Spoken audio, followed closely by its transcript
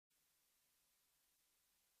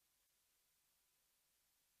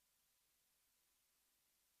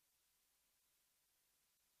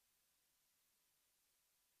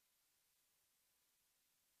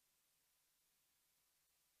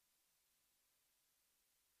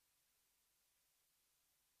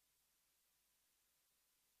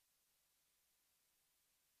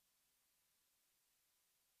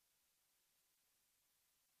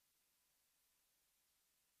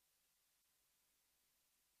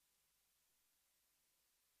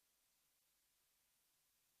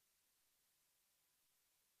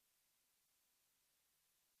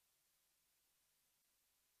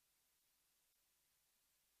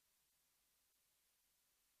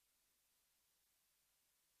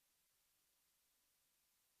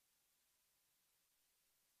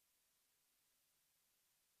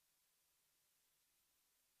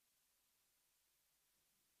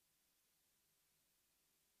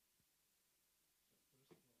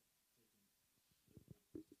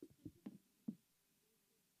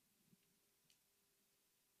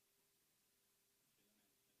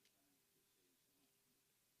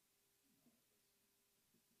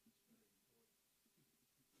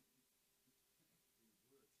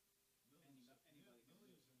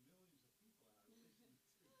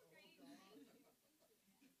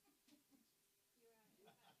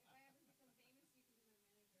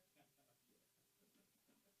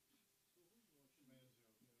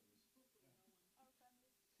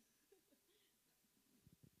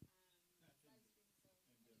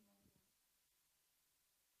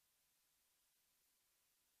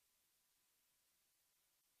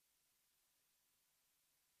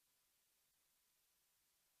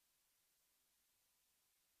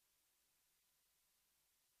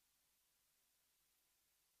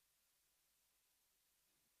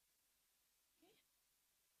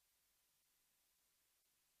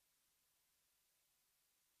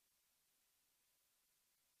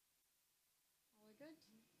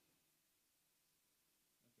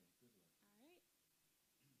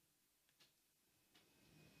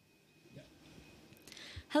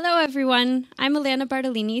Hello everyone, I'm Elena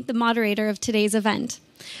Bartolini, the moderator of today's event.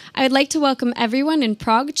 I would like to welcome everyone in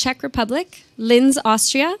Prague, Czech Republic, Linz,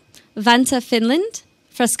 Austria, Vantaa, Finland,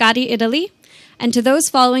 Frascati, Italy, and to those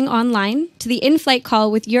following online, to the in-flight call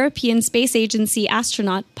with European Space Agency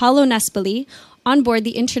astronaut Paolo Nespoli on board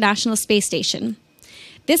the International Space Station.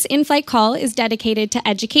 This in-flight call is dedicated to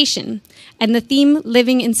education, and the theme,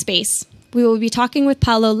 Living in Space. We will be talking with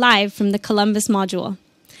Paolo live from the Columbus module.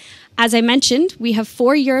 As I mentioned, we have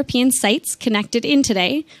 4 European sites connected in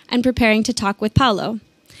today and preparing to talk with Paolo.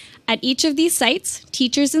 At each of these sites,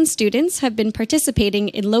 teachers and students have been participating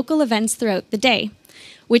in local events throughout the day,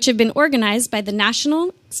 which have been organized by the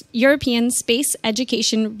National European Space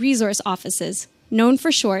Education Resource Offices, known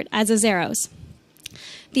for short as ESEROs.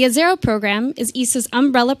 The ESERO program is ESA's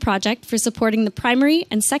umbrella project for supporting the primary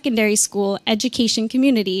and secondary school education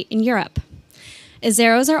community in Europe.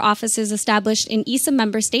 ESEROs are offices established in ESA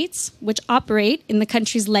member states, which operate in the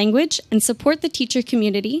country's language and support the teacher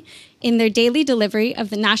community in their daily delivery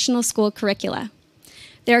of the national school curricula.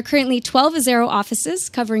 There are currently 12 ESERO offices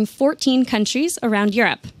covering 14 countries around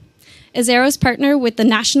Europe. ESEROs partner with the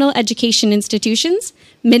national education institutions,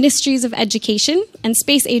 ministries of education, and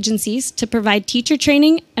space agencies to provide teacher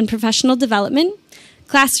training and professional development,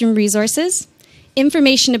 classroom resources,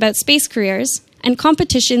 information about space careers, and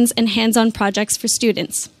competitions and hands-on projects for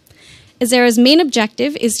students. ESERO's main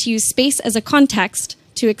objective is to use space as a context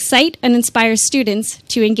to excite and inspire students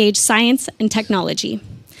to engage science and technology.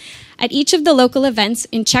 At each of the local events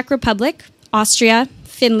in Czech Republic, Austria,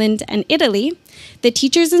 Finland, and Italy, the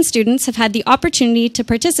teachers and students have had the opportunity to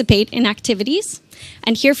participate in activities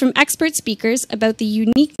and hear from expert speakers about the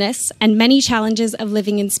uniqueness and many challenges of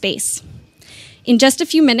living in space. In just a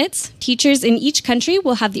few minutes, teachers in each country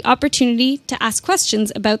will have the opportunity to ask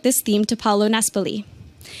questions about this theme to Paolo Nespoli.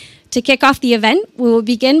 To kick off the event, we will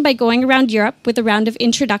begin by going around Europe with a round of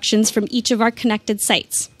introductions from each of our connected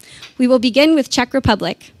sites. We will begin with Czech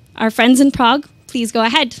Republic. Our friends in Prague, please go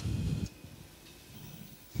ahead.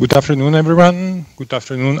 Good afternoon, everyone. Good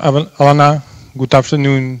afternoon, Alana. Good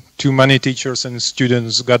afternoon to many teachers and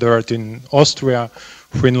students gathered in Austria,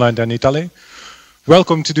 Finland, and Italy.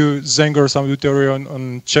 Welcome to the Zengers Auditorium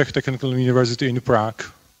on Czech Technical University in Prague.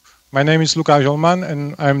 My name is Lukáš Holman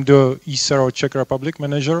and I'm the ESERO Czech Republic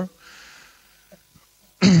manager.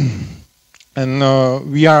 And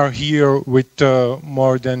we are here with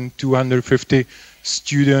more than 250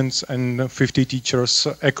 students and 50 teachers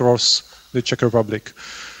across the Czech Republic.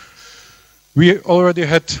 We already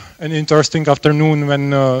had an interesting afternoon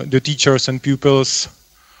when the teachers and pupils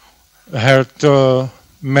heard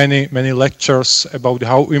many lectures about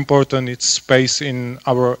how important is space in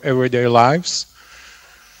our everyday lives.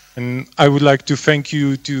 And I would like to thank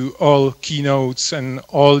you to all keynotes and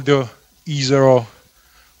all the ESERO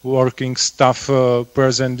working staff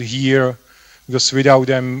present here, because without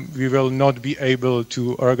them we will not be able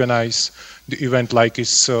to organize the event like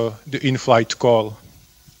this, the in-flight call.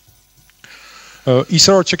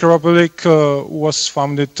 ESERO Czech Republic was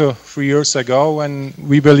founded 3 years ago, and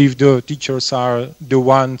we believe the teachers are the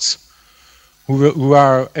ones who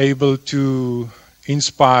are able to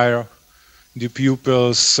inspire the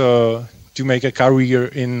pupils to make a career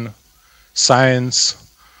in science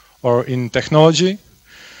or in technology.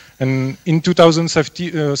 And in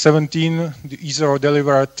 2017, the ESERO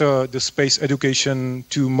delivered the space education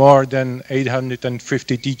to more than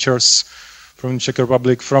 850 teachers from Czech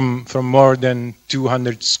Republic, from more than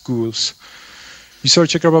 200 schools. ESERO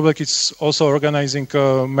Czech Republic is also organizing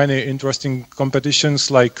many interesting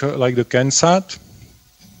competitions like the CanSat.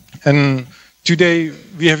 And today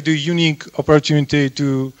we have the unique opportunity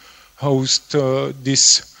to host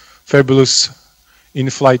this fabulous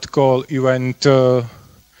in-flight call event.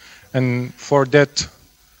 And for that,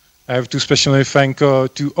 I have to especially thank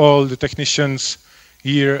to all the technicians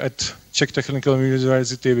here at Czech Technical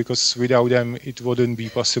University, because without them it wouldn't be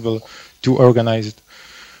possible to organize it.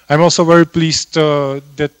 I'm also very pleased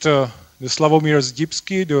that the Slavomír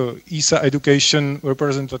Zdibsky, the ESA education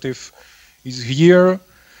representative, is here,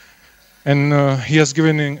 and he has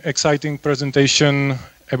given an exciting presentation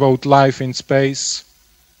about life in space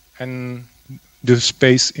and the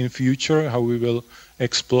space in future, how we will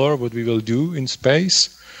explore what we will do in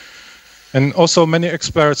space. And also many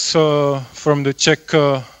experts from the Czech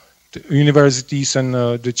universities and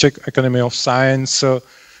the Czech Academy of Science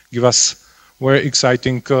give us very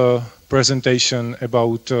exciting presentation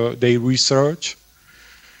about their research.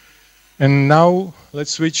 And now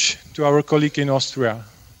let's switch to our colleague in Austria.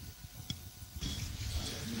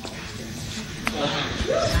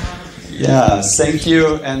 Yeah, thank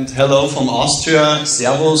you and hello from Austria,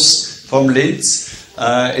 servus from Linz.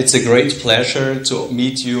 It's a great pleasure to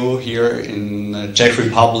meet you here in Czech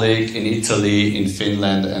Republic, in Italy, in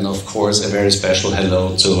Finland, and of course a very special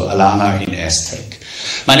hello to Alana in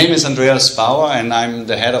ESTEC. My name is Andreas Bauer and I'm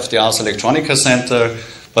the head of the Ars Electronica Center,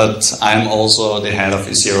 but I'm also the head of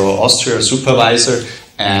ESERO Austria supervisor,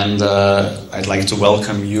 and I'd like to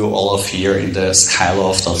welcome you all of here in the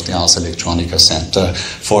skyloft of the Ars Electronica Center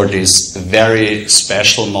for this very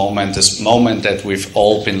special moment, this moment that we've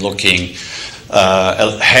all been looking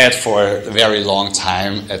ahead for a very long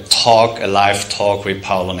time, a live talk with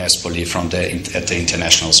Paolo Nespoli at the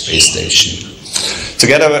International Space Station.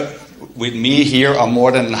 Together with me here are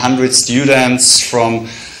more than 100 students from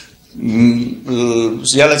let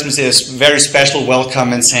me say a very special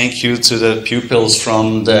welcome and thank you to the pupils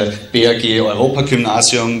from the BRG Europa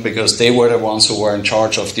Gymnasium, because they were the ones who were in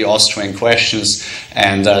charge of the Austrian questions,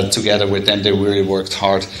 and together with them they really worked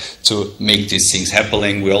hard to make these things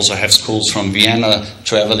happening. We also have schools from Vienna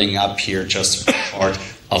traveling up here just to be part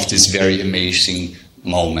of this very amazing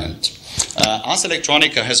moment. Ars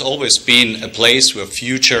Electronica has always been a place where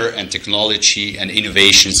future and technology and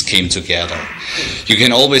innovations came together. You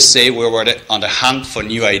can always say we were on the hunt for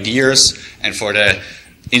new ideas and for the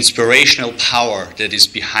inspirational power that is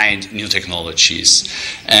behind new technologies.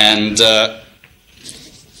 And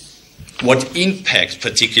what impact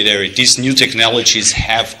particularly these new technologies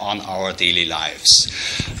have on our daily lives.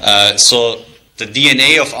 So the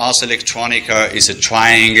DNA of Ars Electronica is a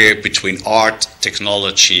triangle between art,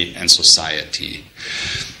 technology, and society.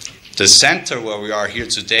 The center where we are here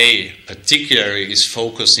today particularly is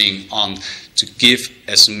focusing on to give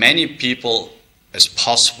as many people as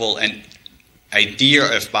possible an idea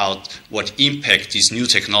about what impact these new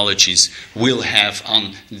technologies will have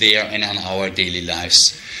on their and on our daily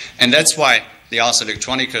lives. And that's why the Ars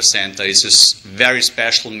Electronica Center is a very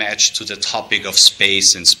special match to the topic of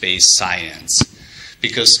space and space science.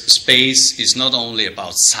 Because space is not only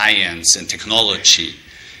about science and technology,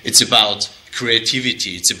 it's about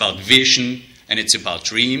creativity, it's about vision, and it's about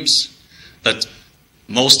dreams. But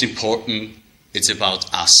most important, it's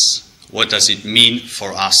about us. What does it mean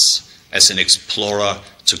for us as an explorer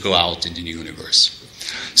to go out in the universe?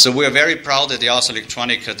 So we are very proud at the Ars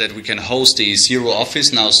Electronica that we can host the ESERO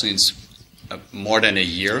office now since more than a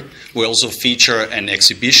year. We also feature an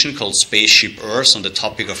exhibition called Spaceship Earth on the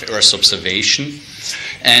topic of Earth observation.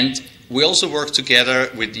 And we also work together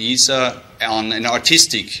with ESA on an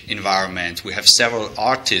artistic environment. We have several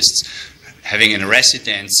artists having a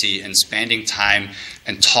residency and spending time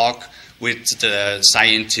and talk with the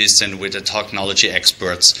scientists and with the technology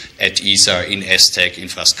experts at ESA, in ESTEC, in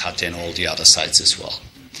FINSKO, and all the other sites as well.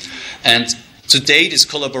 And today, this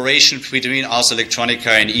collaboration between Ars Electronica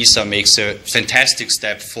and ESA makes a fantastic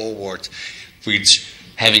step forward, which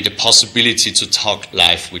having the possibility to talk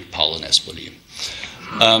live with Paolo Nespoli.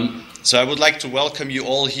 So I would like to welcome you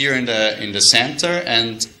all here in the center,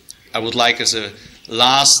 and I would like, as a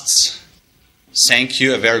last thank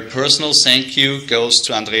you, a very personal thank you, goes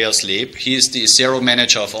to Andreas Leb. He is the ESERO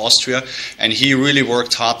manager of Austria, and he really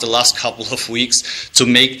worked hard the last couple of weeks to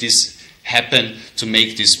make this happen, to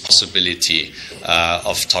make this possibility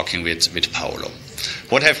of talking with Paolo.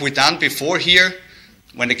 What have we done before here?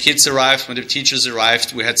 When the kids arrived, when the teachers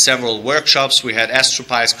arrived, we had several workshops. We had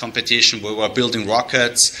astropies competition. We were building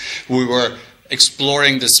rockets. We were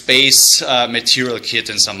exploring the space material kit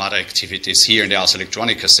and some other activities here in the Ars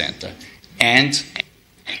Electronica Center. And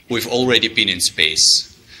we've already been in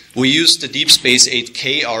space. We used the Deep Space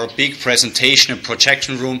 8K, our big presentation and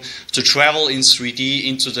projection room, to travel in 3D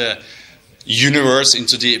into the universe,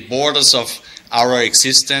 into the borders of our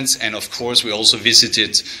existence, and of course we also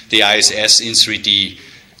visited the ISS in 3D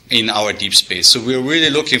in our deep space. So we're really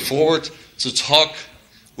looking forward to talk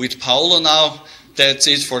with Paolo now. That's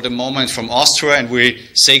it for the moment from Austria, and we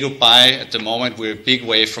say goodbye at the moment. We're a big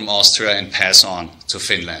wave from Austria and pass on to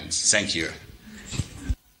Finland. Thank you.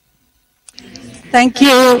 Thank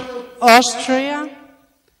you, Austria,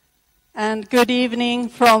 and good evening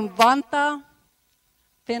from Vantaa,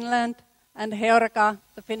 Finland, and Heureka,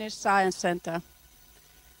 the Finnish Science Center.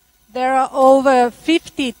 There are over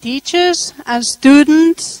 50 teachers and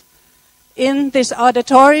students in this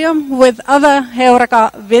auditorium with other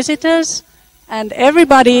Heureka visitors. And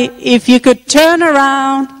everybody, if you could turn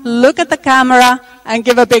around, look at the camera, and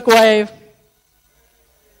give a big wave.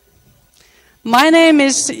 My name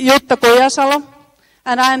is Jutta Kujasalo,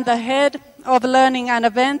 and I'm the head of learning and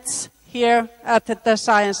events here at the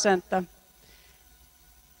Science Center.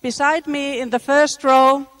 Beside me in the first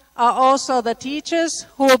row are also the teachers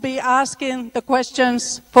who will be asking the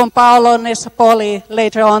questions from Paolo Nespoli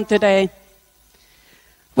later on today.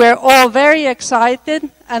 We're all very excited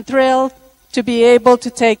and thrilled to be able to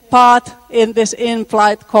take part in this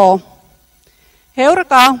in-flight call.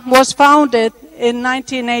 Heureka was founded in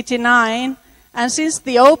 1989, and since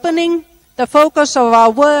the opening, the focus of our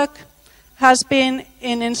work has been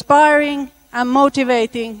in inspiring and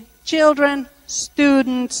motivating children,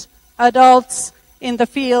 students, adults in the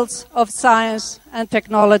fields of science and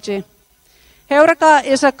technology. Heureka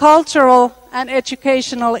is a cultural and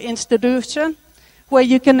educational institution where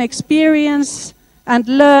you can experience and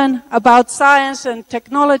learn about science and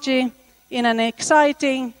technology in an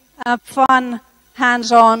exciting and fun,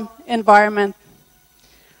 hands-on environment.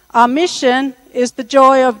 Our mission is the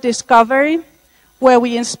joy of discovery, where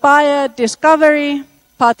we inspire discovery,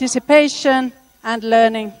 participation, and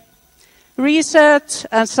learning. Research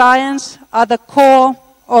and science are the core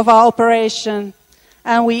of our operation,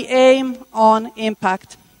 and we aim on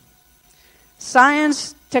impact.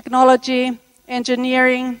 Science, technology,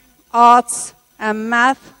 engineering, arts, and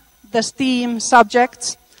math, the STEAM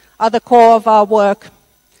subjects, are the core of our work.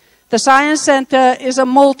 The Science Center is a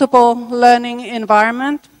multiple learning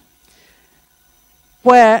environment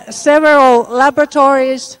where several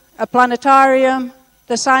laboratories, a planetarium,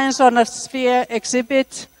 the Science on a Sphere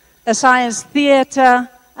exhibit, a science theater,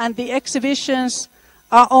 and the exhibitions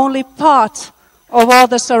are only part of all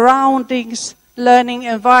the surroundings, learning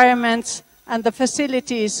environments, and the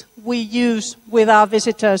facilities we use with our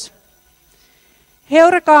visitors.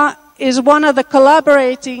 Heureka is one of the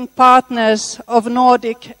collaborating partners of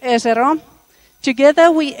Nordic ESERO.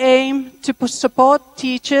 Together we aim to support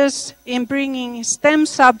teachers in bringing STEM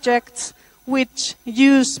subjects which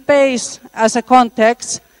use space as a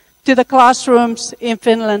context to the classrooms in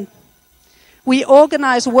Finland. We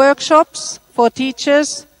organize workshops for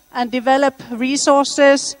teachers and develop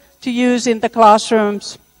resources to use in the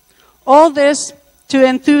classrooms. All this to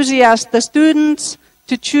enthusiast the students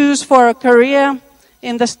to choose for a career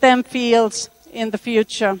in the STEM fields in the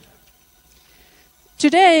future.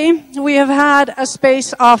 Today, we have had a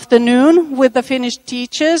space afternoon with the Finnish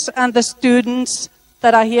teachers and the students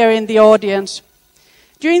that are here in the audience.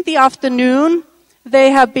 During the afternoon, they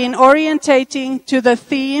have been orientating to the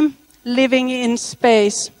theme, Living in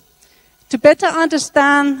Space. To better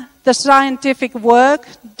understand the scientific work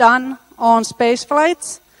done on space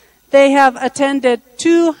flights, they have attended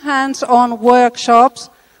 2 hands-on workshops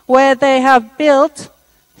where they have built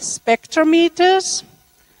spectrometers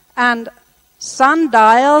and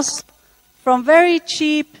sundials from very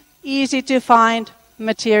cheap, easy-to-find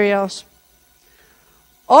materials.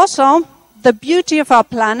 Also, the beauty of our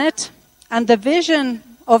planet and the vision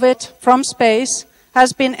of it from space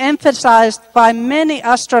has been emphasized by many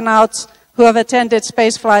astronauts who have attended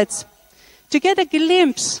space flights. To get a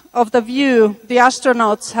glimpse of the view the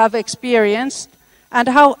astronauts have experienced and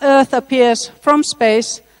how Earth appears from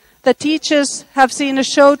space, the teachers have seen a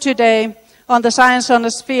show today on the Science on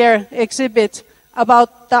a Sphere exhibit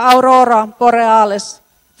about the aurora borealis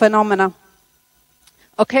phenomena.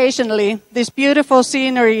 Occasionally, this beautiful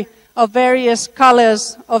scenery of various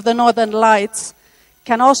colors of the northern lights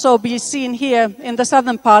can also be seen here in the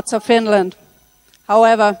southern parts of Finland.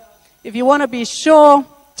 However, if you want to be sure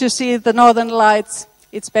to see the northern lights,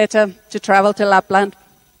 it's better to travel to Lapland.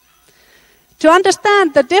 To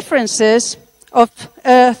understand the differences of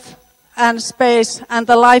Earth and space and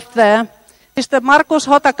the life there, Mr. Markus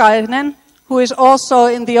Hotakainen, who is also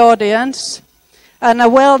in the audience, and a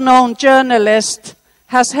well-known journalist,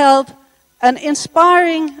 has held an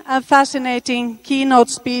inspiring and fascinating keynote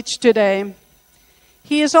speech today.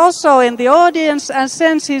 He is also in the audience and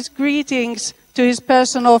sends his greetings to his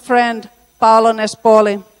personal friend, Paolo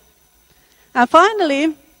Nespoli. And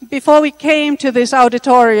finally, before we came to this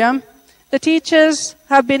auditorium, the teachers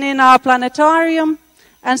have been in our planetarium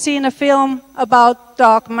and seen a film about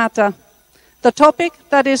dark matter, the topic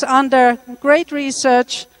that is under great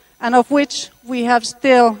research and of which we have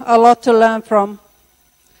still a lot to learn from.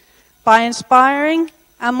 By inspiring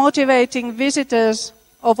and motivating visitors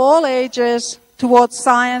of all ages towards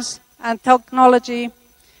science and technology,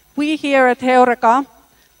 we here at Heureka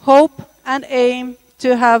hope and aim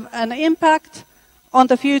to have an impact on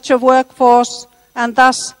the future workforce and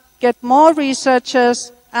thus get more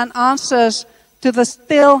researchers and answers to the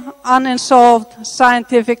still unsolved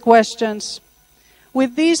scientific questions.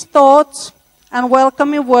 With these thoughts and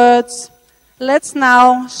welcoming words, let's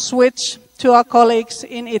now switch to our colleagues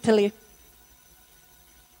in Italy.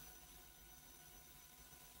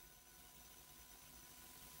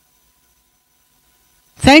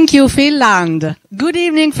 Thank you, Finland. Good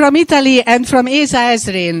evening from Italy and from ESA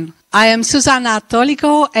Esrin. I am Susanna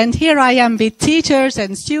Tolico, and here I am with teachers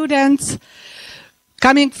and students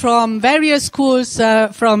coming from various schools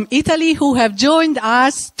from Italy who have joined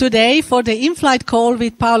us today for the in-flight call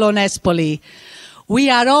with Paolo Nespoli. We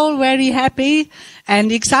are all very happy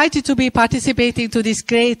and excited to be participating to this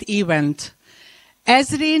great event.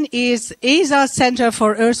 ESRIN is ESA's Center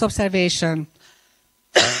for Earth Observation.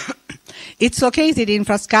 It's located in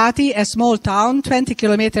Frascati, a small town 20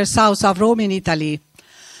 kilometers south of Rome in Italy.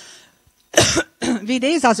 With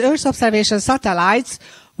ESA's Earth observation satellites,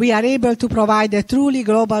 we are able to provide a truly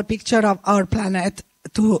global picture of our planet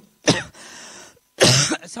to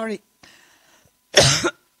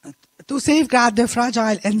to safeguard the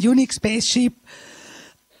fragile and unique spaceship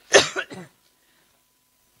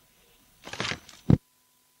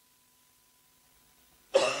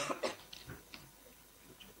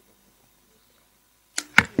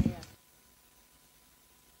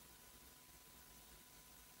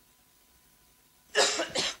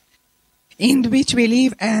in which we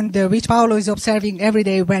live and which Paolo is observing every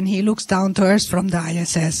day when he looks down to Earth from the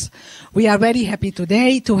ISS. We are very happy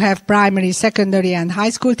today to have primary, secondary and high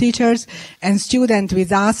school teachers and students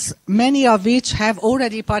with us, many of which have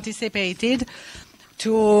already participated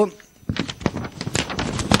to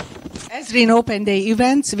ESRIN Open Day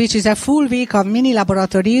events, which is a full week of mini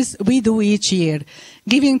laboratories we do each year,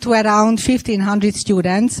 giving to around 1,500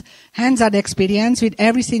 students hands-on experience with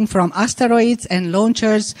everything from asteroids and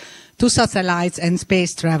launchers to satellites and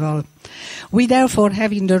space travel. We therefore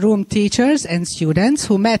have in the room teachers and students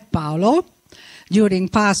who met Paolo during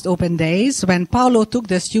past open days when Paolo took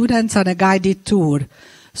the students on a guided tour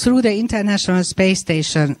through the International Space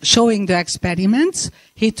Station, showing the experiments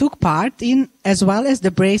he took part in, as well as the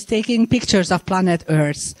breathtaking pictures of planet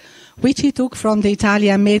Earth, which he took from the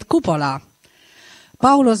Italian-made cupola.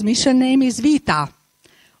 Paolo's mission name is Vita,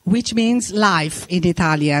 which means life in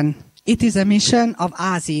Italian. It is a mission of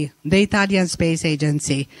ASI, the Italian Space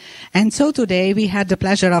Agency. And so today we had the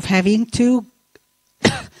pleasure of having two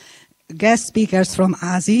guest speakers from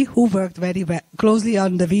ASI who worked very closely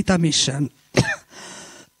on the Vita mission.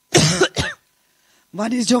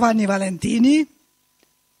 One is Giovanni Valentini,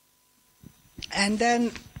 and then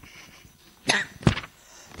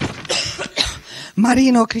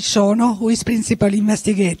Marino Crisciono, who is principal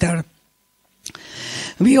investigator.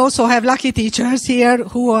 We also have lucky teachers here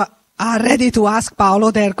who are ready to ask Paolo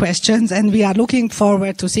their questions, and we are looking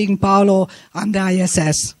forward to seeing Paolo on the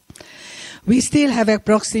ISS. We still have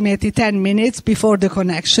approximately 10 minutes before the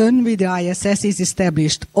connection with the ISS is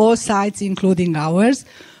established. All sites, including ours,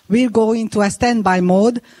 will go into a standby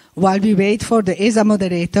mode while we wait for the ESA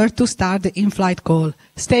moderator to start the in-flight call.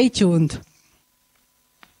 Stay tuned.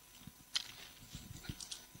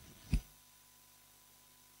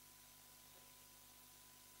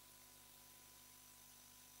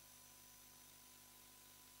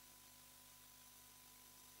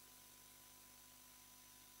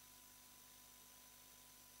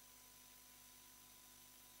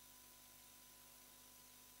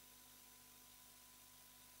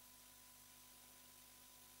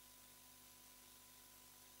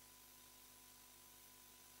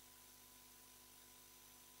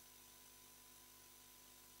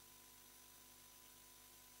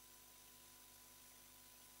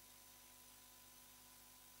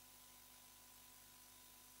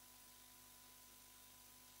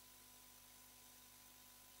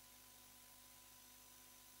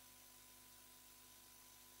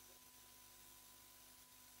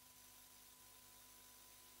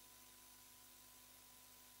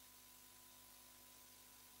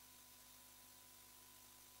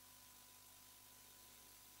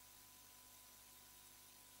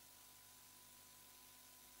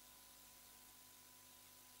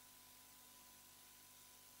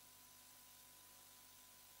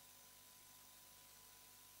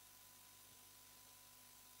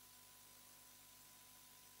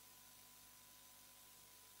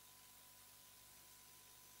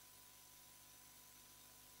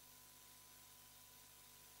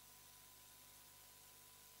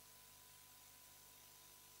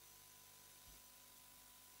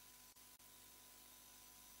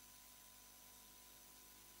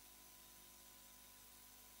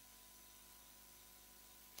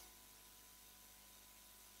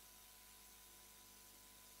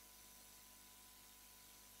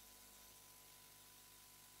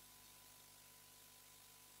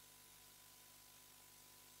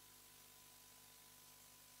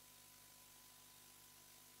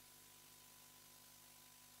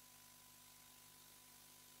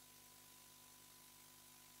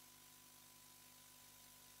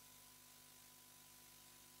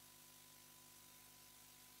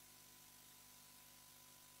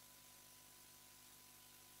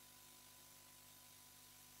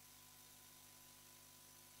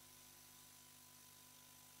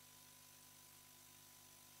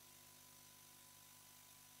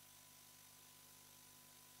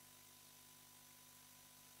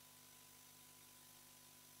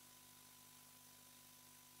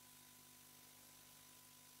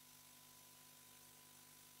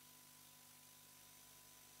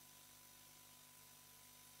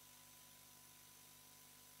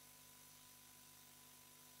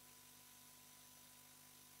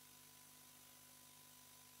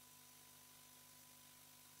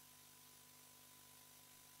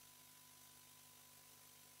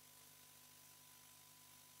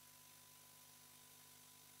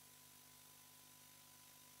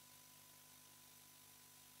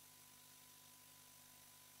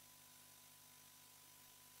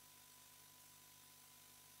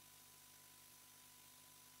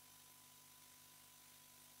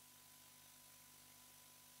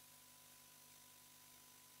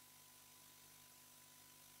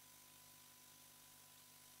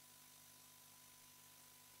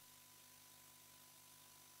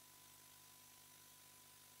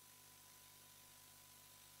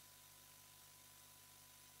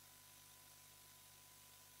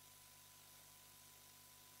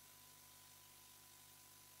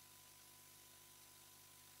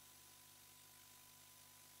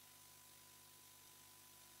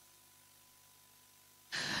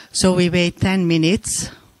 So we wait 10 minutes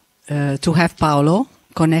to have Paolo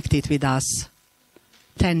connected with us.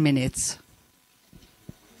 10 minutes.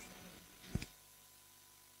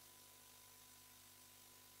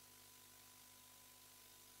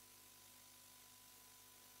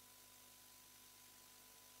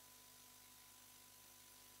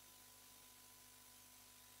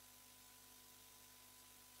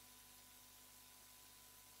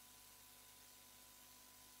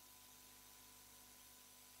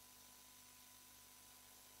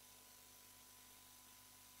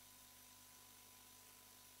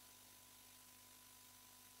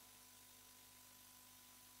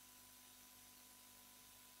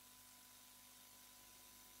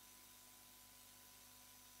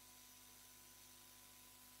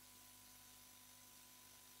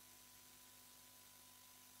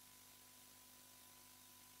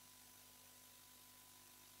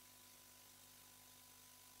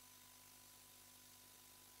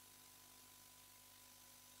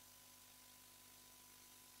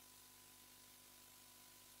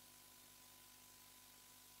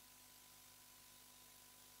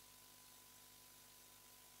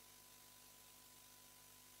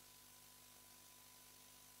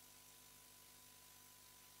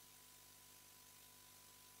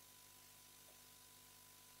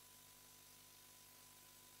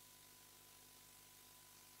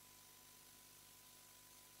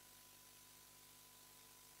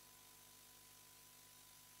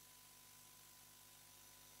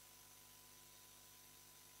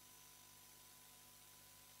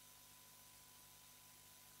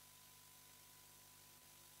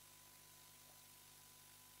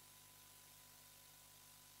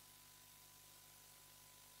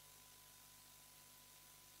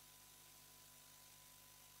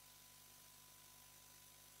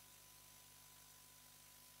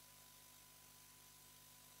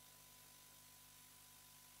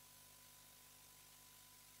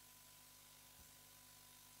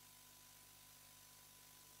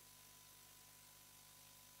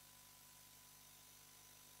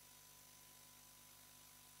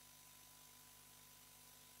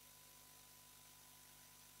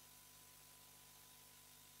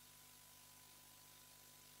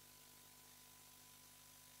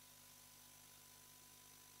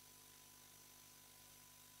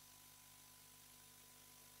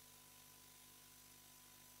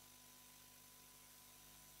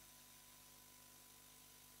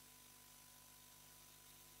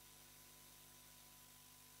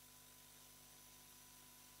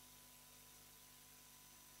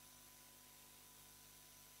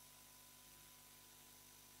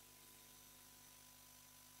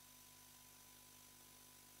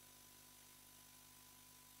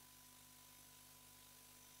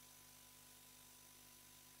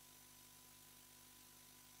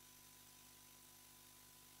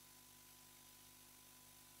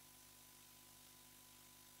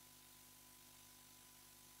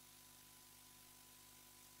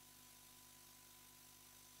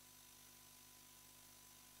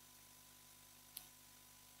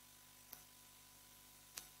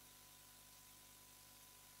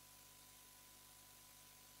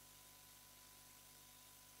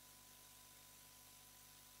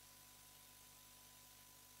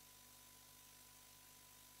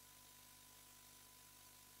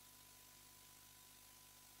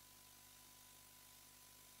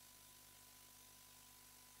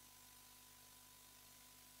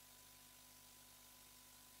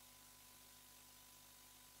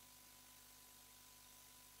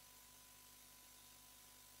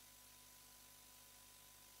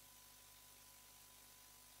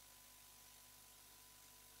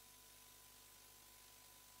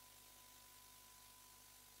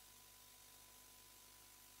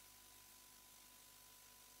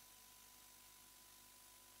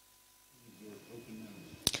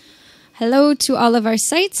 Hello to all of our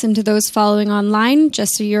sites and to those following online.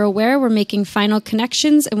 Just so you're aware, we're making final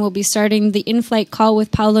connections and we'll be starting the in-flight call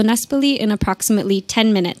with Paolo Nespoli in approximately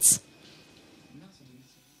 10 minutes.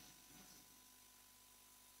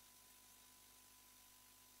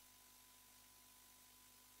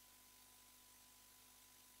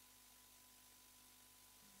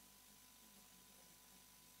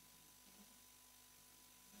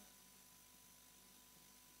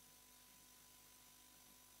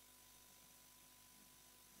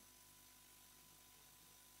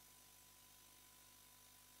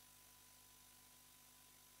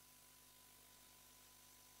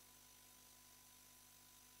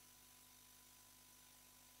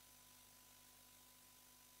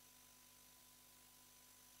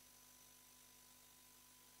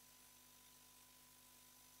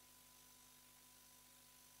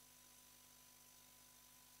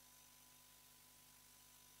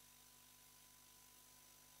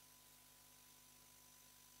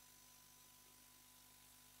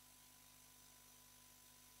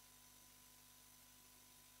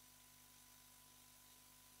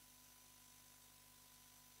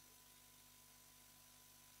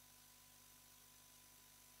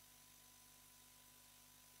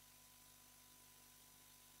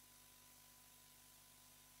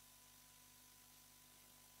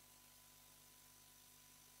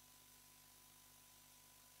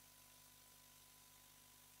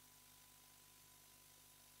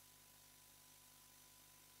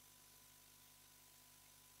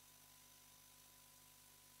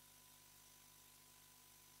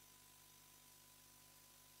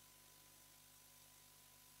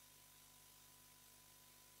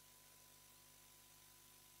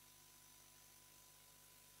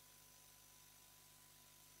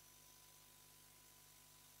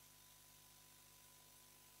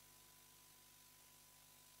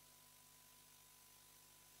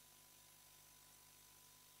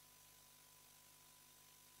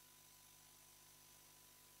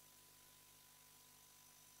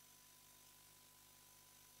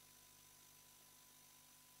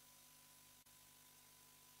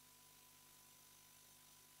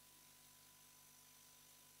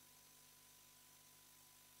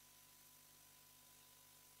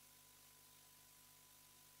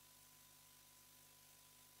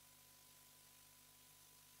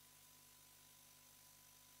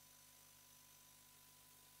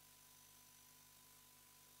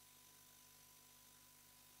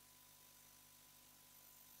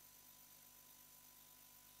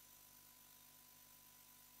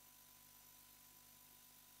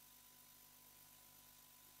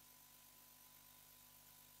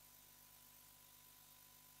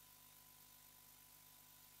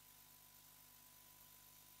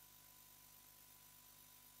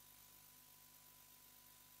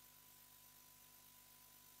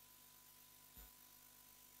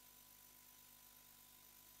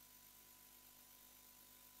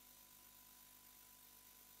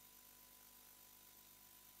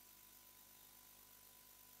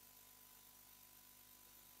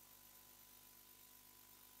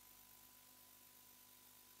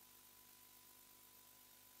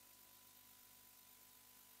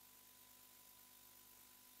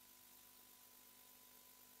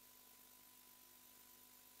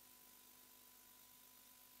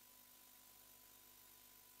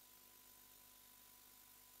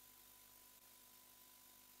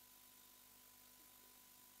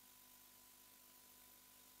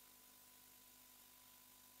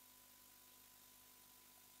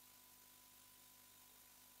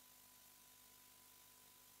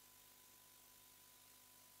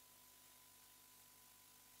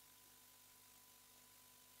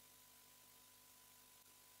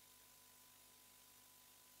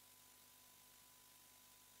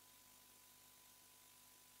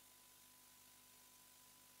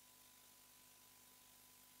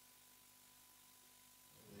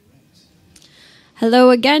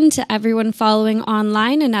 Hello again to everyone following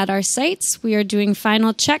online and at our sites. We are doing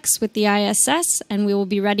final checks with the ISS and we will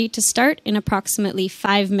be ready to start in approximately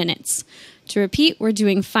 5 minutes. To repeat, we're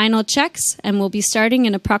doing final checks and we'll be starting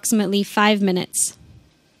in approximately 5 minutes.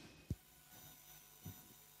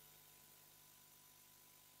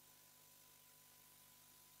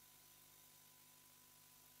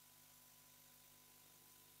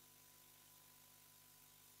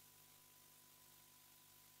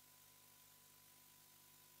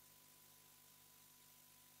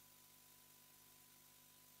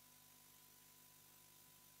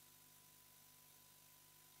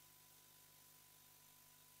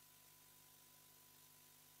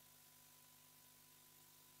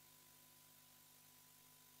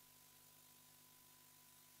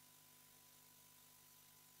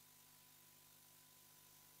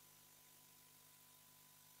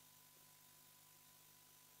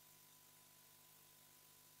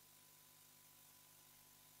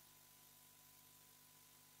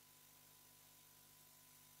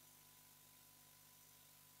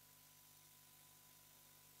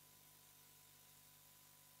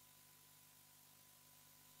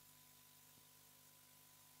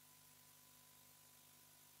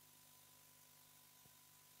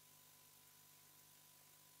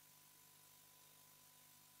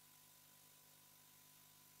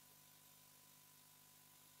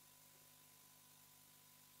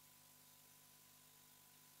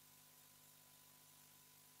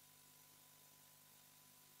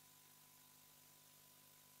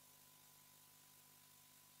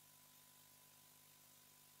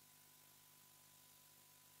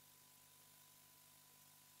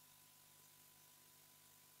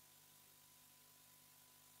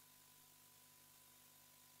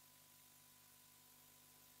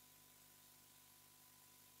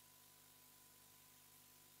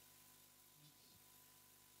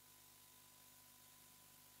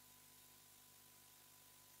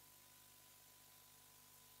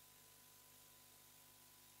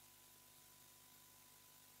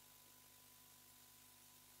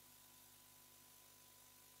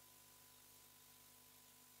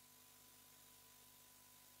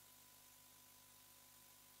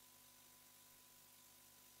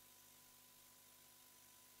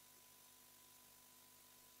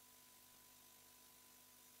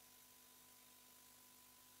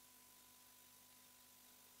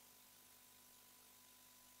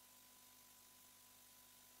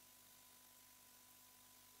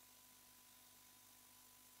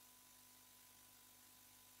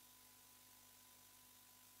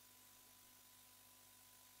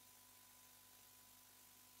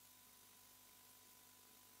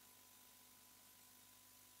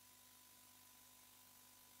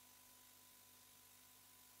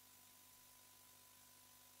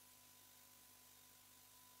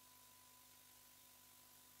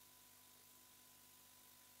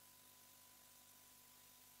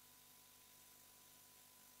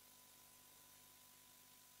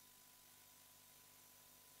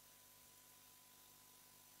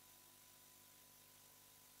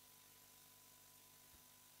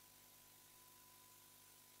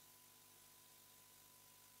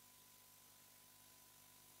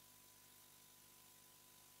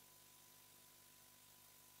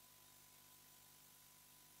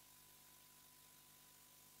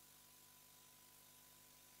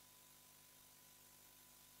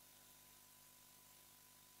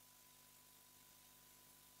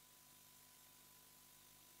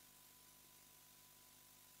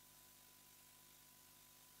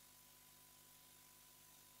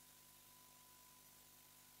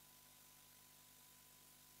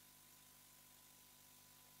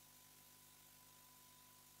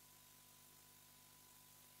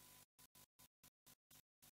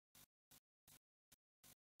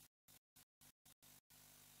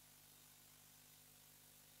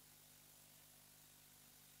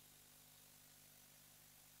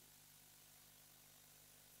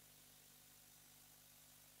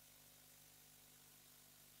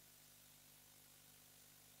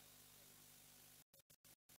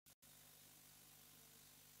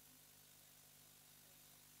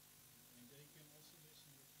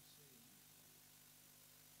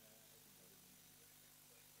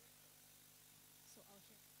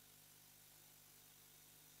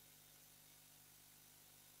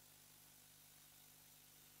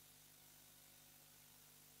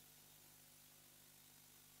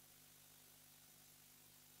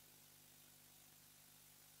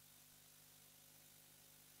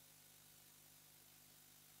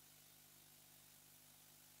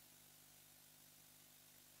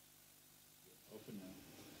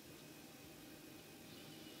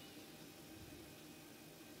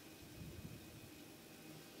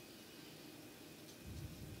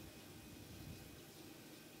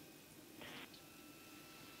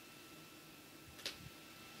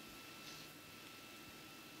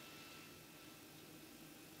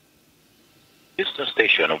 Houston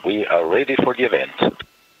station, we are ready for the event.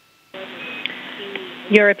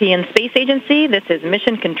 European Space Agency, this is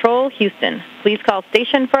Mission Control, Houston. Please call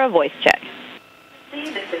station for a voice check.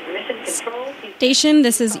 Station,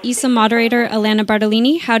 this is ESA moderator Alana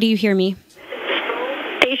Bartolini. How do you hear me?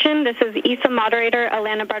 Station, this is ESA moderator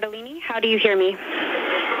Alana Bartolini. How do you hear me?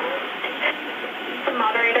 ESA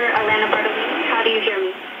moderator Alana Bartolini. How do you hear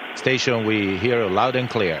me? Station, we hear loud and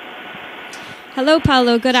clear. Hello,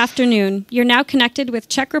 Paolo. Good afternoon. You're now connected with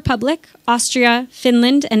Czech Republic, Austria,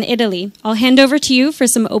 Finland, and Italy. I'll hand over to you for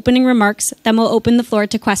some opening remarks, then we'll open the floor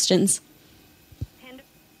to questions.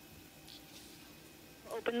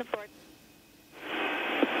 Open the floor.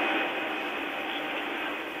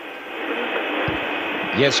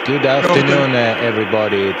 Yes, good afternoon,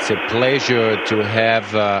 everybody. It's a pleasure to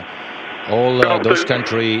have all those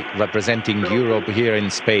countries representing Europe here in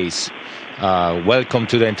space. Welcome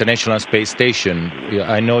to the International Space Station.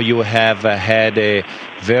 I know you have had a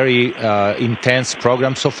very intense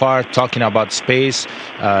program so far, talking about space,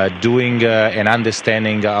 doing and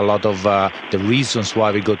understanding a lot of the reasons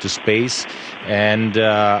why we go to space, and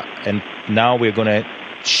now we're going to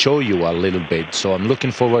show you a little bit. So I'm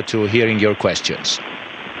looking forward to hearing your questions.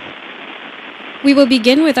 We will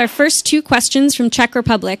begin with our first two questions from Czech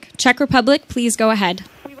Republic. Czech Republic, please go ahead.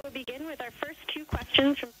 We will begin with our first two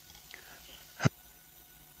questions from...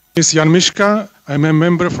 Is Jan Miška. I'm a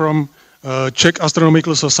member from Czech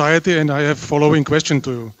Astronomical Society, and I have following question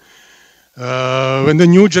to you. When the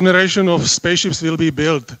new generation of spaceships will be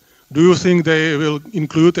built, do you think they will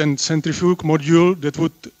include a centrifuge module that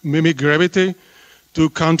would mimic gravity to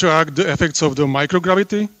counteract the effects of the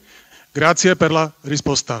microgravity? Grazie per la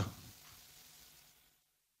risposta.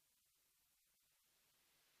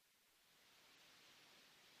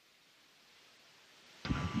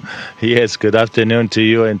 Yes, good afternoon to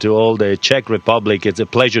you and to all the Czech Republic. It's a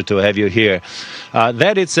pleasure to have you here.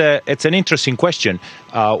 It's an interesting question.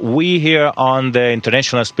 We here on the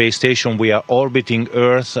International Space Station, we are orbiting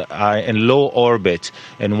Earth in low orbit.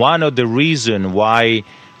 And one of the reasons why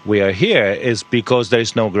we are here is because there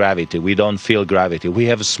is no gravity. We don't feel gravity. We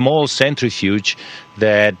have a small centrifuge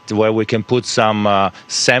where we can put some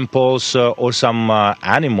samples or some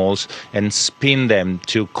animals and spin them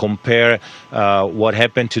to compare what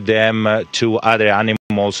happened to them to other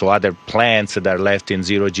animals or other plants that are left in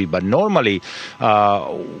zero G. But normally,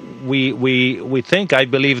 we think, I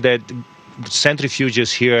believe that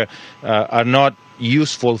centrifuges here are not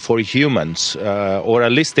useful for humans, or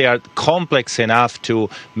at least they are complex enough to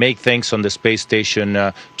make things on the space station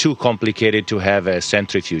too complicated to have a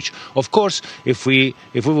centrifuge. Of course, if we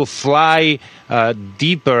will fly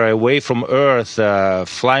deeper away from Earth,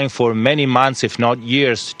 flying for many months, if not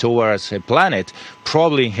years, towards a planet,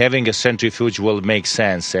 probably having a centrifuge will make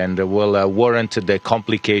sense and will warrant the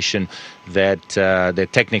complication that the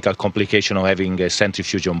technical complication of having a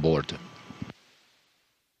centrifuge on board.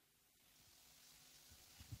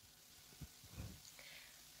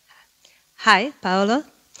 Hi, Paolo.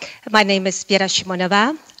 My name is Vera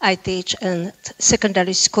Shimonova. I teach in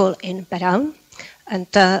secondary school in Beran. And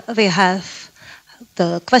we have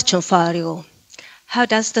the question for you. How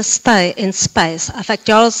does the stay in space affect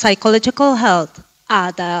your psychological health?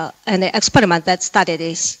 Are there any experiments that study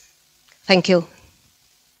this? Thank you.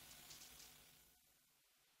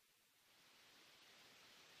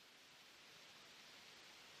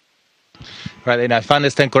 Right, and if I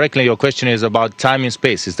understand correctly, your question is about time in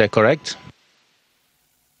space. Is that correct?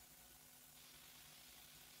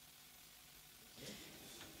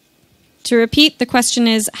 To repeat, the question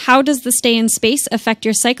is, how does the stay in space affect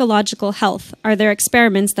your psychological health? Are there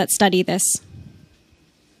experiments that study this?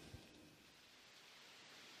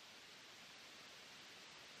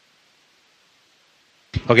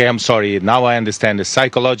 Okay, I'm sorry. Now I understand the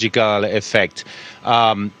psychological effect.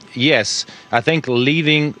 Yes, I think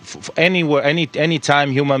living anywhere, any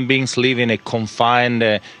time human beings live in a confined,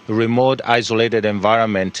 remote, isolated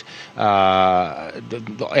environment,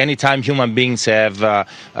 anytime human beings have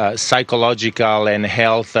psychological and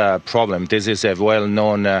health problems, this is a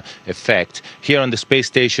well-known effect. Here on the space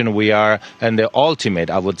station, we are in the ultimate,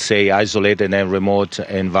 I would say, isolated and remote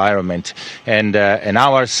environment, and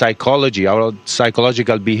our psychology, our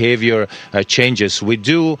psychological behavior changes. We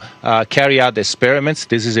do carry out experiments experiments.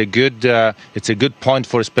 This is a good, it's a good point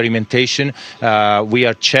for experimentation. We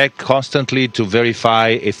are checked constantly to verify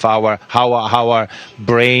if how our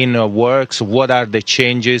brain works, what are the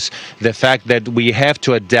changes, the fact that we have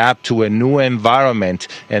to adapt to a new environment,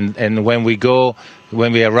 and when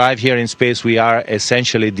we arrive here in space, we are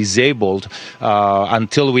essentially disabled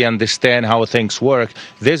until we understand how things work.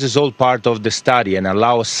 This is all part of the study and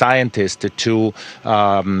allows scientists to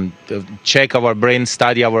check our brain,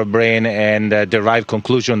 study our brain, and derive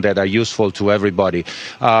conclusions that are useful to everybody.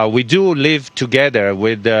 We do live together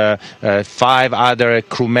with 5 other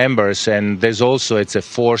crew members, and there's also, it's a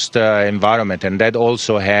forced environment, and that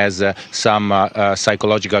also has some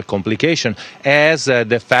psychological complication, as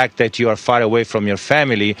the fact that you are far away from your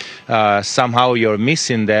family, somehow you're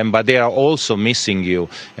missing them, but they are also missing you.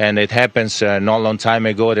 And it happens not a long time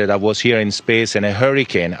ago that I was here in space and a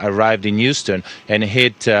hurricane arrived in Houston and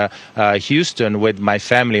hit Houston with my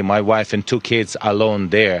family, my wife and 2 kids alone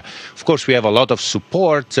there. Of course, we have a lot of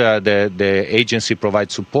support. The agency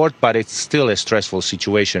provides support, but it's still a stressful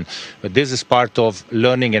situation. But this is part of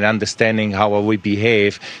learning and understanding how we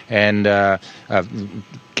behave and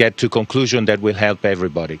get to conclusion that will help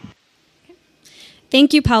everybody.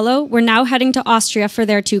 Thank you, Paolo. We're now heading to Austria for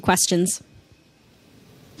their 2 questions.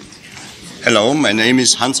 Hello, my name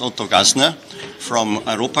is Hans-Otto Gassner from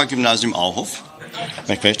Europagymnasium Auhof.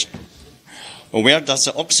 My question: where does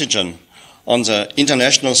the oxygen on the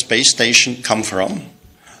International Space Station come from?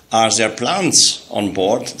 Are there plants on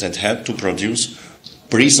board that help to produce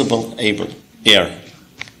breathable air?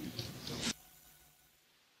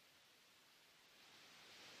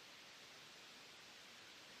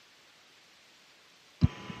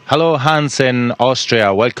 Hello, Hans in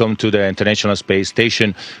Austria. Welcome to the International Space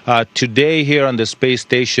Station. Today here on the space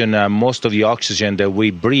station, most of the oxygen that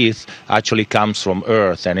we breathe actually comes from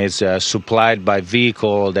Earth and is supplied by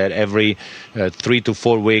vehicle that every 3 to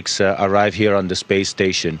 4 weeks arrive here on the space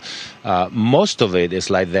station. Most of it is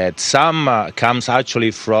like that. Some comes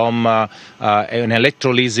actually from an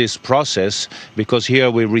electrolysis process, because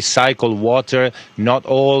here we recycle water. Not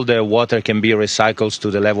all the water can be recycled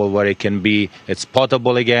to the level where it's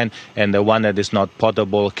potable again, and the one that is not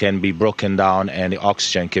potable can be broken down and the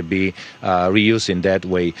oxygen can be reused in that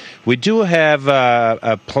way. We do have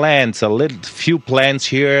plants, few plants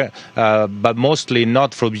here, but mostly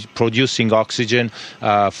not for producing oxygen,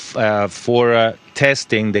 for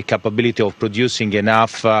testing the capability of producing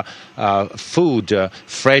enough food,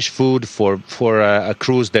 fresh food for a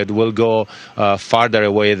cruise that will go farther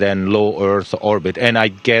away than low Earth orbit. And I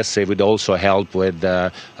guess it would also help with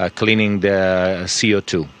cleaning the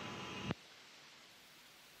CO2.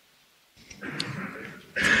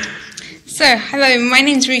 So, hello, my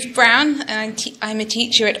name's Ruth Brown, and I'm a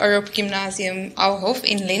teacher at Europagymnasium Auhof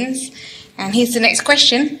in Linz. And here's the next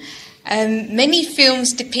question. Many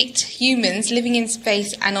films depict humans living in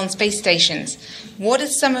space and on space stations. What are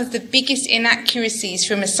some of the biggest inaccuracies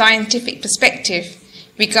from a scientific perspective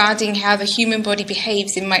regarding how the human body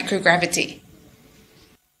behaves in microgravity?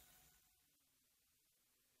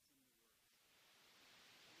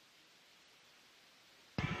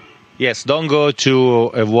 Yes, don't go to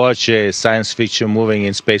watch a science fiction movie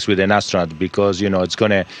in space with an astronaut, because it's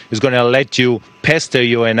gonna let you pester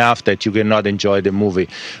you enough that you cannot enjoy the movie.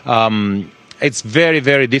 It's very,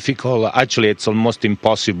 very difficult. Actually, it's almost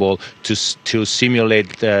impossible to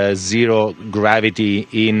simulate zero gravity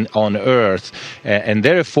on Earth, and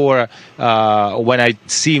therefore, when I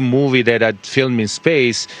see movie that are filmed in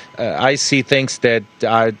space, I see things that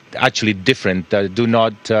are actually different. That do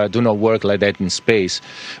not work like that in space.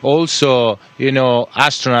 Also,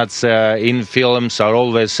 astronauts in films are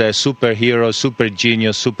always superheroes, super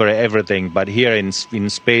genius, super everything. But here in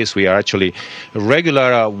space, we are actually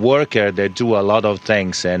regular worker that do a lot of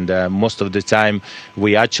things, and most of the time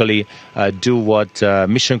we actually do what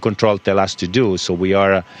mission control tell us to do. So we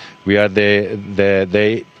are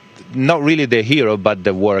the not really the hero, but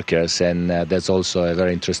the workers, and that's also a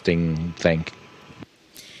very interesting thing.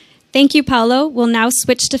 Thank you, Paolo. We'll now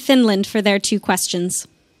switch to Finland for their 2 questions.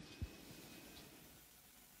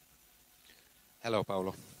 Hello,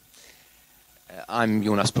 Paolo. I'm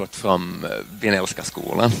Jonas Brott from Vienelska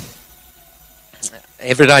Skola.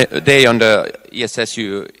 Every day on the ESS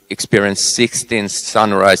you experience 16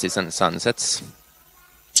 sunrises and sunsets.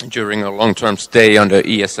 During a long-term stay on the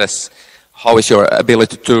ESS, how is your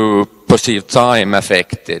ability to perceive time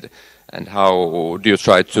affected, and how do you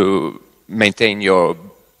try to maintain your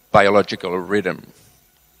biological rhythm?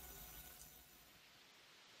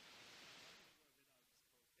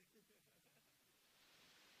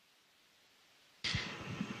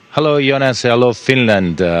 Hello, Jonas. Hello,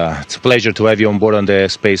 Finland. It's a pleasure to have you on board on the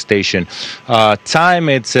space station. Time,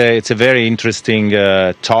 it's a very interesting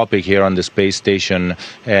topic here on the space station.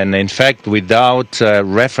 And in fact, without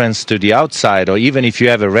reference to the outside, or even if you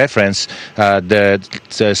have a reference, the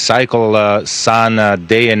cycle sun,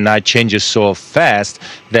 day and night changes so fast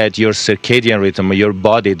that your circadian rhythm, your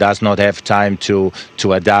body does not have time to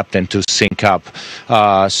adapt and to sync up.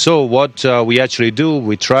 So what we actually do,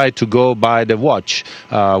 we try to go by the watch.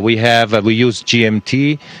 We use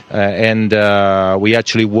GMT and we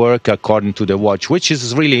actually work according to the watch, which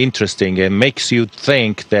is really interesting and makes you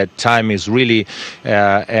think that time is really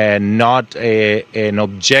not an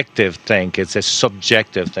objective thing. It's a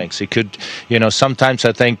subjective thing. So it could, sometimes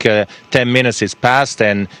I think 10 minutes is passed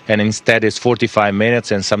and instead it's 45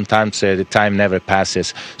 minutes, and sometimes the time never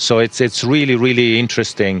passes. So it's really, really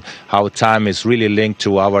interesting how time is really linked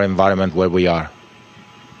to our environment where we are.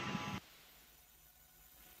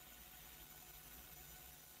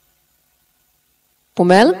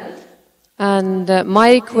 Umel, and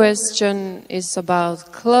my question is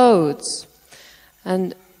about clothes,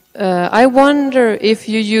 and I wonder if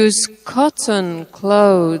you use cotton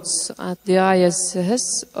clothes at the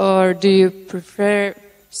ISS, or do you prefer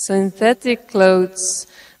synthetic clothes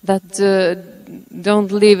that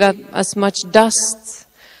don't leave as much dust?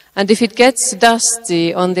 And if it gets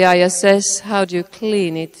dusty on the ISS, how do you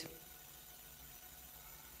clean it?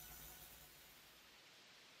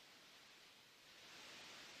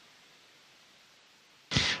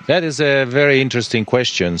 That is a very interesting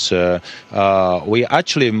question. We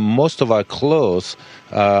actually, most of our clothes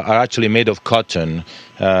are actually made of cotton.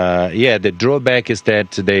 The drawback is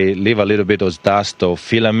that they leave a little bit of dust or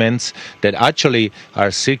filaments that actually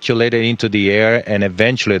are circulated into the air, and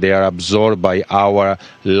eventually they are absorbed by our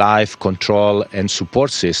life control and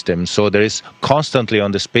support system. So there is constantly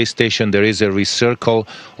on the space station, there is a recircle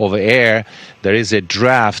of air. There is a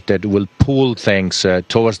draft that will pull things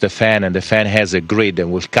towards the fan, and the fan has a grid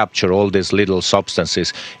and will capture all these little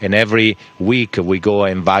substances. And every week we go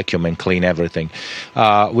and vacuum and clean everything.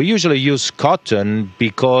 We usually use cotton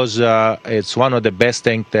because it's one of the best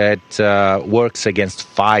things that works against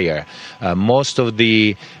fire. Most of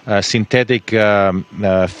the synthetic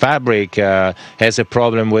fabric has a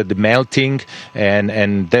problem with melting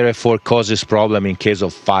and therefore causes problem in case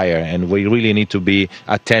of fire. And we really need to be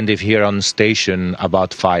attentive here on station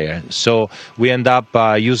about fire. So we end up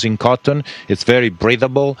using cotton. It's very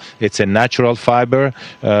breathable. It's a natural fiber.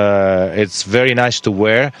 It's very nice to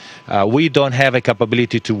wear. We don't have a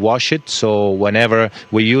capability to wash it, so whenever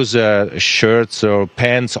we use shirts or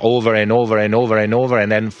pants over and over and over and over,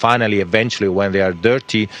 and then finally, eventually, when they are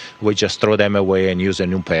dirty, we just throw them away and use a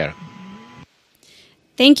new pair.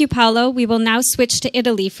 Thank you, Paolo. We will now switch to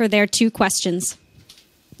Italy for their 2 questions.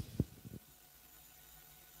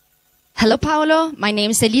 Hello Paolo, my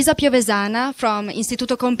name is Elisa Piovesana from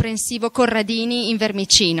Istituto Comprensivo Corradini in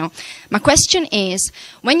Vermicino. My question is,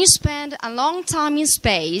 when you spend a long time in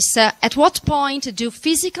space, at what point do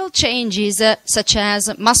physical changes such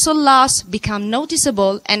as muscle loss become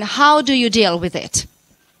noticeable, and how do you deal with it?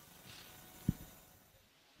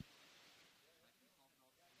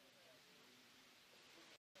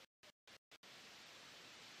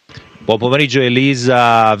 Buon pomeriggio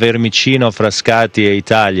Elisa, Vermicino, Frascati e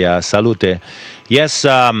Italia, salute. Yes,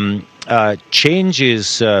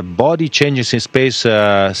 changes, body changes in space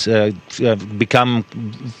become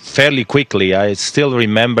fairly quickly. I still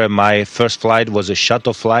remember my first flight was a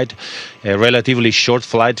shuttle flight, a relatively short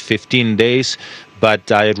flight, 15 days.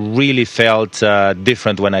 But I really felt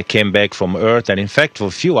different when I came back from Earth. And in fact, for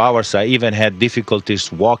a few hours, I even had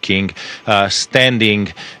difficulties walking,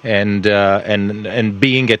 standing, and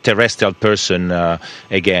being a terrestrial person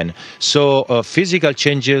again. So physical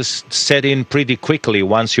changes set in pretty quickly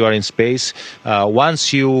once you are in space.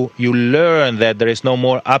 Once you learn that there is no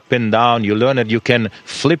more up and down, you learn that you can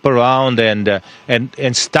flip around and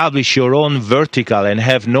establish your own vertical and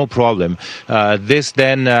have no problem. This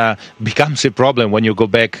then becomes a problem when you go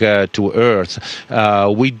back to Earth.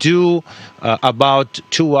 We do about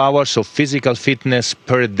 2 hours of physical fitness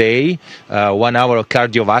per day, 1 hour of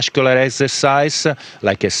cardiovascular exercise,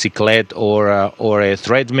 like a cyclette or a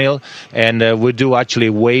treadmill, and we do actually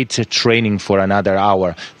weight training for another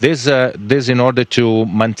hour. This in order to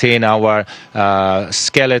maintain our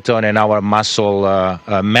skeleton and our muscle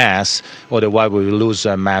mass, otherwise we will lose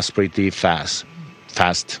mass pretty fast.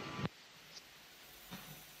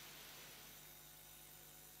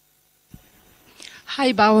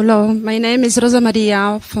 Hi Paolo, my name is Rosa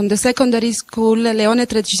Maria from the secondary school Leone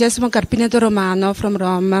XIII Carpineto Romano from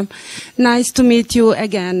Rome. Nice to meet you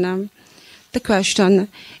again. the question,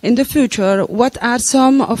 in the future, what are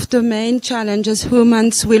some of the main challenges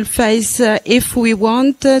humans will face if we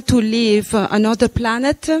want to live on another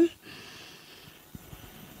planet?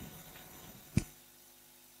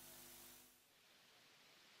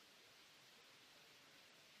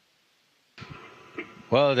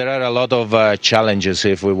 Well, there are a lot of challenges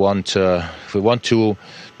if we want to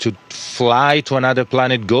fly to another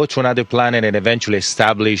planet, go to another planet, and eventually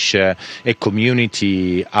establish a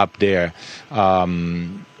community up there.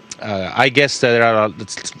 I guess there are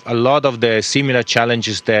a lot of the similar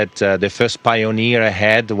challenges that the first pioneer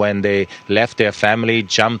had when they left their family,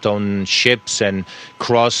 jumped on ships and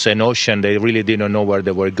crossed an ocean. They really didn't know where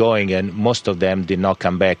they were going, and most of them did not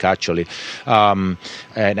come back, actually.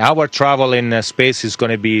 And our travel in space is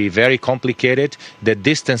going to be very complicated. The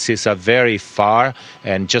distances are very far,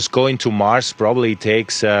 and just going to Mars probably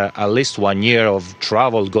takes at least 1 year of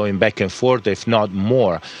travel going back and forth, if not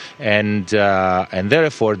more. And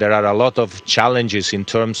therefore, there are a lot of challenges in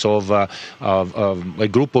terms of a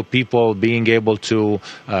group of people being able to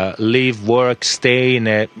live, work, stay in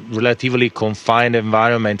a relatively confined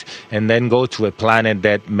environment, and then go to a planet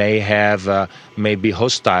that may be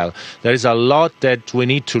hostile. There is a lot that we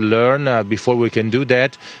need to learn before we can do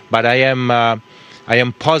that, but I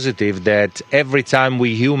am positive that every time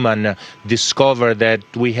we human discover that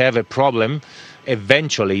we have a problem,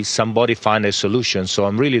 eventually somebody find a solution. So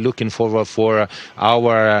I'm really looking forward for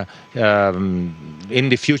our in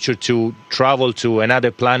the future to travel to another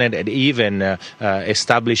planet and even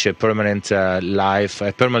establish a permanent life,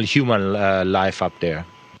 a permanent human life up there.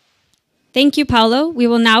 Thank you, Paolo. We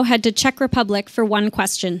will now head to Czech Republic for one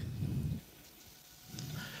question.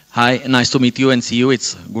 Hi, nice to meet you and see you.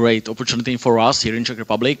 It's a great opportunity for us here in Czech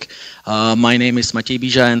Republic. My name is Matěj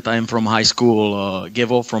Bíža and I'm from high school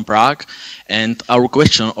Gevo from Prague. And our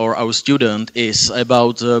question or our student is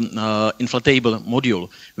about inflatable module.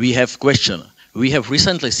 We have question. We have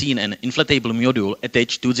recently seen an inflatable module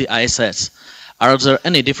attached to the ISS. Are there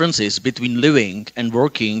any differences between living and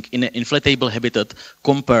working in an inflatable habitat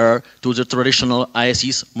compared to the traditional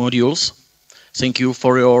ISS modules? Thank you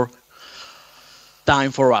for your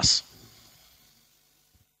time for us.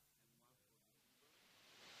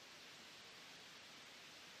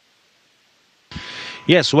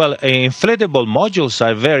 Yes, well, inflatable modules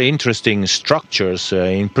are very interesting structures.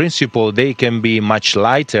 In principle, they can be much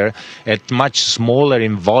lighter, and much smaller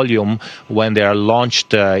in volume when they are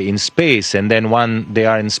launched in space. And then when they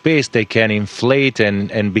are in space, they can inflate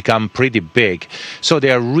and become pretty big. So they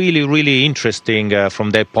are really, really interesting from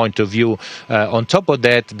that point of view. On top of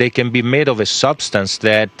that, they can be made of a substance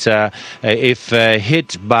that if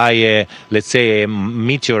hit by, let's say, a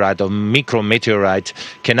meteorite or micrometeorite,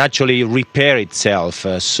 can actually repair itself.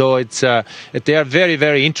 So they are very,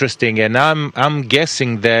 very interesting, and I'm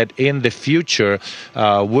guessing that in the future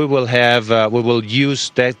we will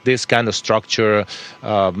use this kind of structure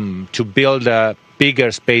to build a bigger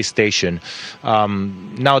space station.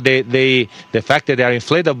 Now the fact that they are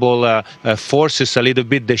inflatable forces a little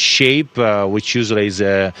bit the shape, which usually is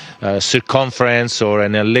a circumference or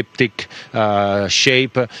an elliptic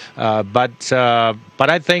shape, but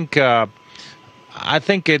I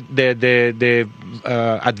think the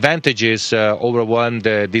advantages overwhelm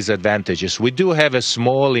the disadvantages. We do have a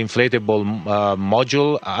small inflatable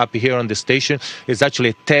module up here on the station. It's actually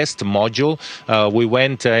a test module. We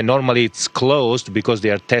went, normally it's closed because they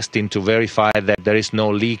are testing to verify that there is no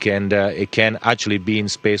leak and it can actually be in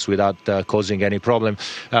space without causing any problem.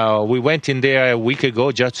 We went in there a week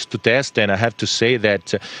ago just to test, and I have to say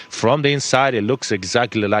that from the inside it looks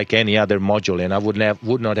exactly like any other module, and I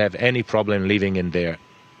would not have any problem living in there.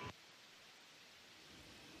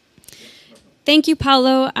 Thank you,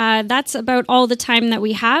 Paolo. That's about all the time that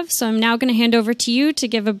we have. So I'm now going to hand over to you to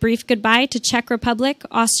give a brief goodbye to Czech Republic,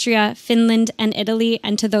 Austria, Finland, and Italy,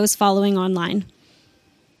 and to those following online.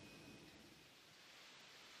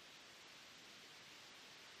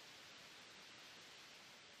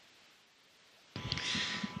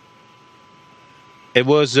 It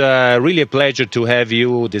was really a pleasure to have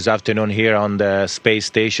you this afternoon here on the space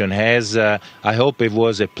station. I hope it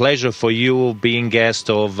was a pleasure for you being guest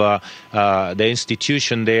of the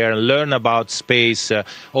institution there, learn about space,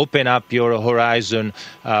 open up your horizon.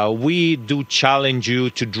 We do challenge you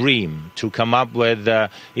to dream, to come up with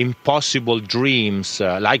impossible dreams,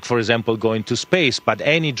 like, for example, going to space, but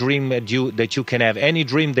any dream that you can have, any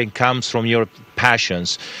dream that comes from your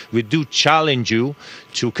passions. We do challenge you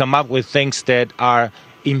to come up with things that are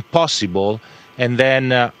impossible, and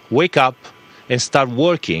then wake up and start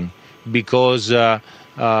working, because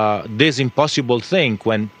this impossible thing,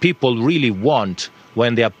 when people really want,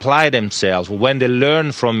 when they apply themselves, when they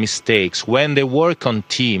learn from mistakes, when they work on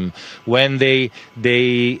team, when they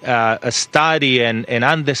study and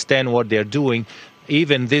understand what they're doing,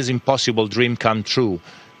 even this impossible dream come true.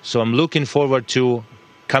 So I'm looking forward to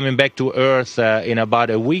coming back to Earth in about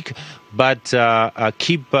a week, but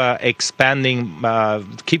keep expanding,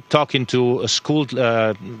 keep talking to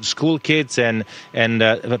school kids and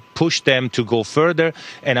push them to go further.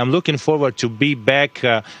 And I'm looking forward to be back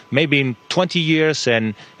maybe in 20 years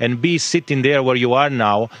and be sitting there where you are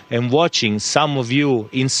now and watching some of you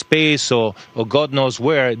in space or God knows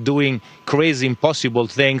where doing crazy impossible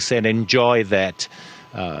things and enjoy that.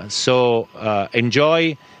 So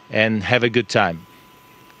enjoy and have a good time.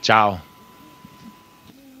 Ciao.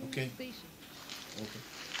 Okay.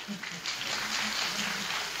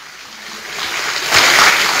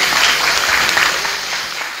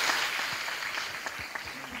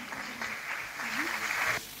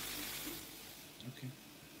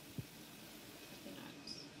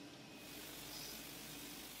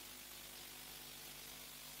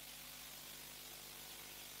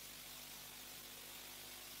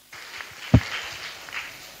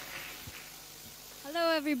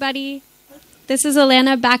 Hello, everybody. This is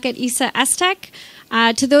Elena back at ISA Aztec.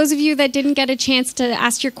 To those of you that didn't get a chance to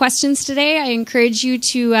ask your questions today, I encourage you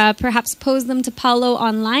to perhaps pose them to Paolo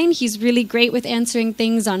online. He's really great with answering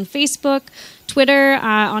things on Facebook, Twitter,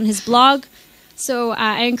 on his blog. So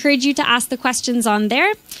I encourage you to ask the questions on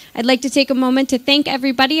there. I'd like to take a moment to thank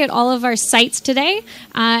everybody at all of our sites today,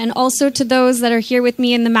 and also to those that are here with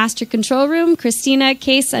me in the Master Control Room, Christina,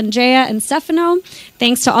 Case, Andrea, and Stefano.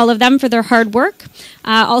 Thanks to all of them for their hard work.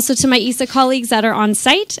 Also to my ISA colleagues that are on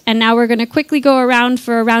site. And now we're going to quickly go around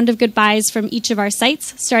for a round of goodbyes from each of our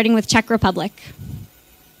sites, starting with Czech Republic.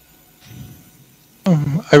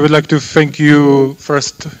 I would like to thank you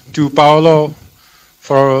first to Paolo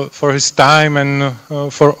for his time and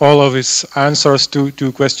for all of his answers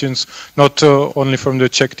to questions, not only from the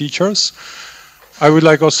Czech teachers. I would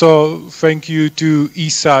like also thank you to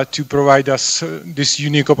ISA to provide us this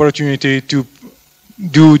unique opportunity to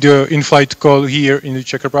do the in-flight call here in the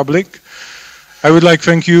Czech Republic. I would like to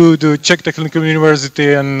thank you, the Czech Technical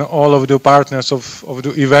University, and all of the partners of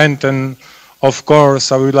the event. And of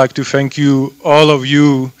course, I would like to thank you, all of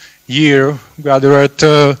you here gathered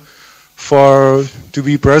to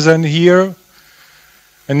be present here.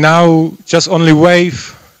 And now just only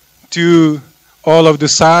wave to all of the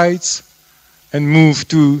sides and move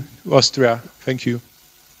to Austria. Thank you.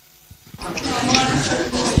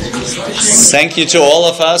 Thank you to all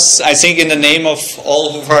of us. I think in the name of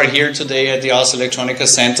all who are here today at the Ars Electronica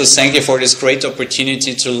Center, thank you for this great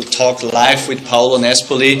opportunity to talk live with Paolo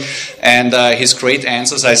Nespoli and his great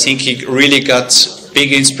answers. I think he really got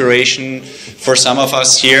big inspiration for some of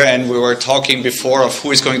us here, and we were talking before of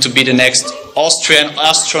who is going to be the next Austrian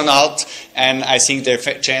astronaut, and I think their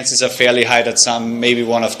chances are fairly high that maybe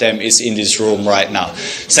one of them is in this room right now.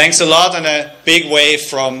 Thanks a lot, and a big wave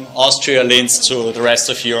from Austria, Linz to the rest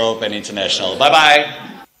of Europe and international. Bye-bye.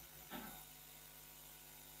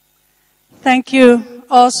 Thank you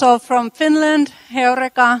also from Finland,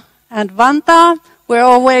 Heureka and Vantaa. We're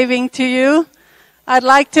all waving to you. I'd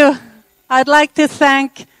like to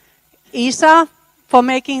thank ISA for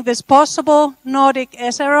making this possible, Nordic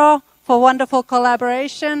ESERO for wonderful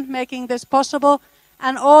collaboration, making this possible,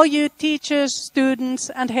 and all you teachers, students,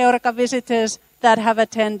 and Heureka visitors that have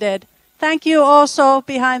attended. Thank you also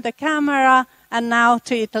behind the camera, and now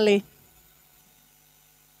to Italy.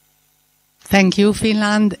 Thank you,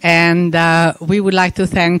 Finland, and we would like to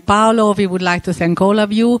thank Paolo. We would like to thank all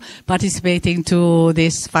of you participating to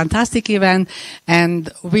this fantastic event,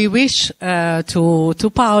 and we wish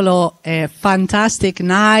to Paolo a fantastic,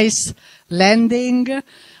 nice landing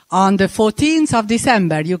on the 14th of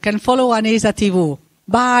December. You can follow on ESA TV.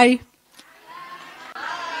 Bye.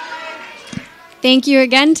 Thank you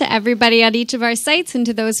again to everybody at each of our sites and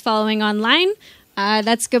to those following online.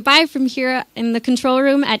 That's goodbye from here in the control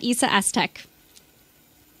room at ISA Aztec.